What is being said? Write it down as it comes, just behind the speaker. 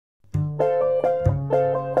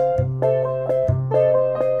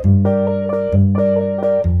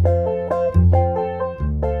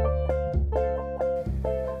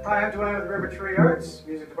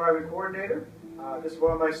program coordinator. This is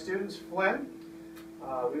one of my students, Flynn.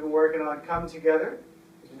 We've been working on Come Together.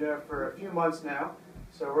 We've been doing it for a few months now.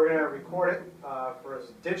 So we're going to record it for a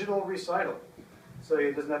digital recital, so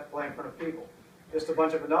he doesn't have to play in front of people. Just a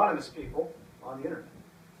bunch of anonymous people on the internet.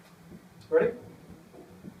 Ready?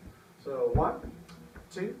 So 1,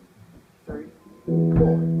 2, 3,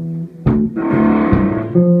 4.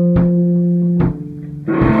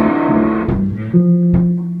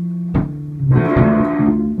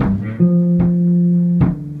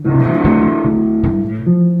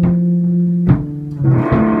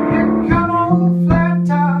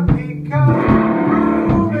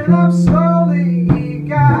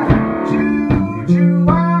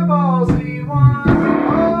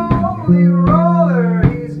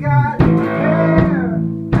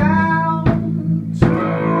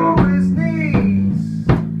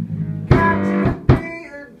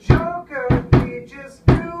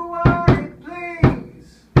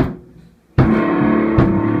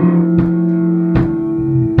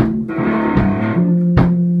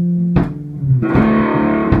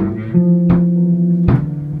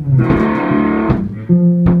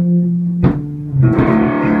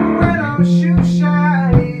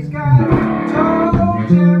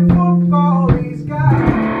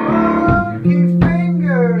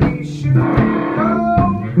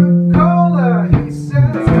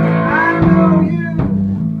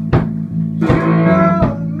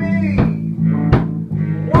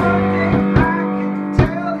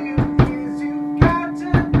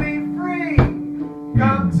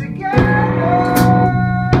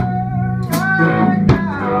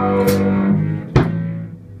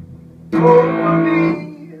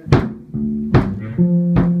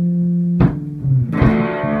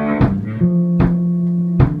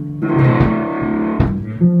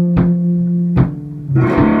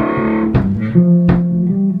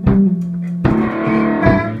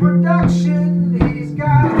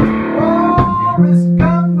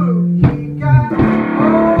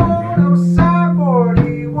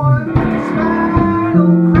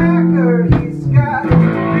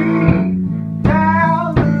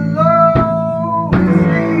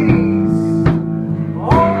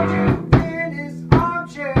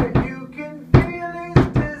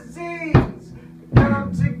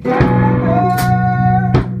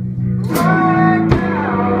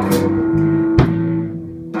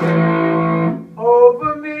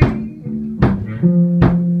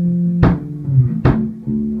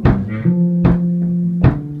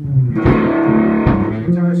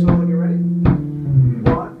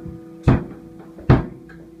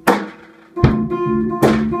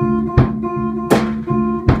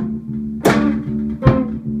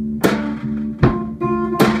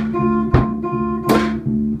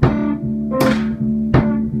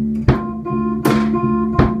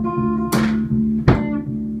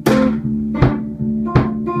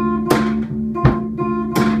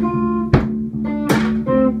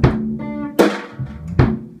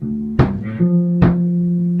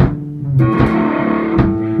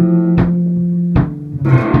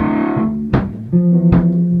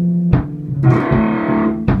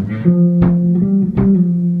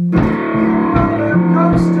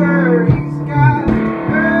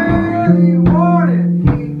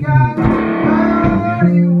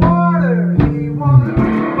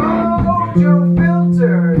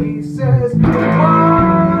 He says,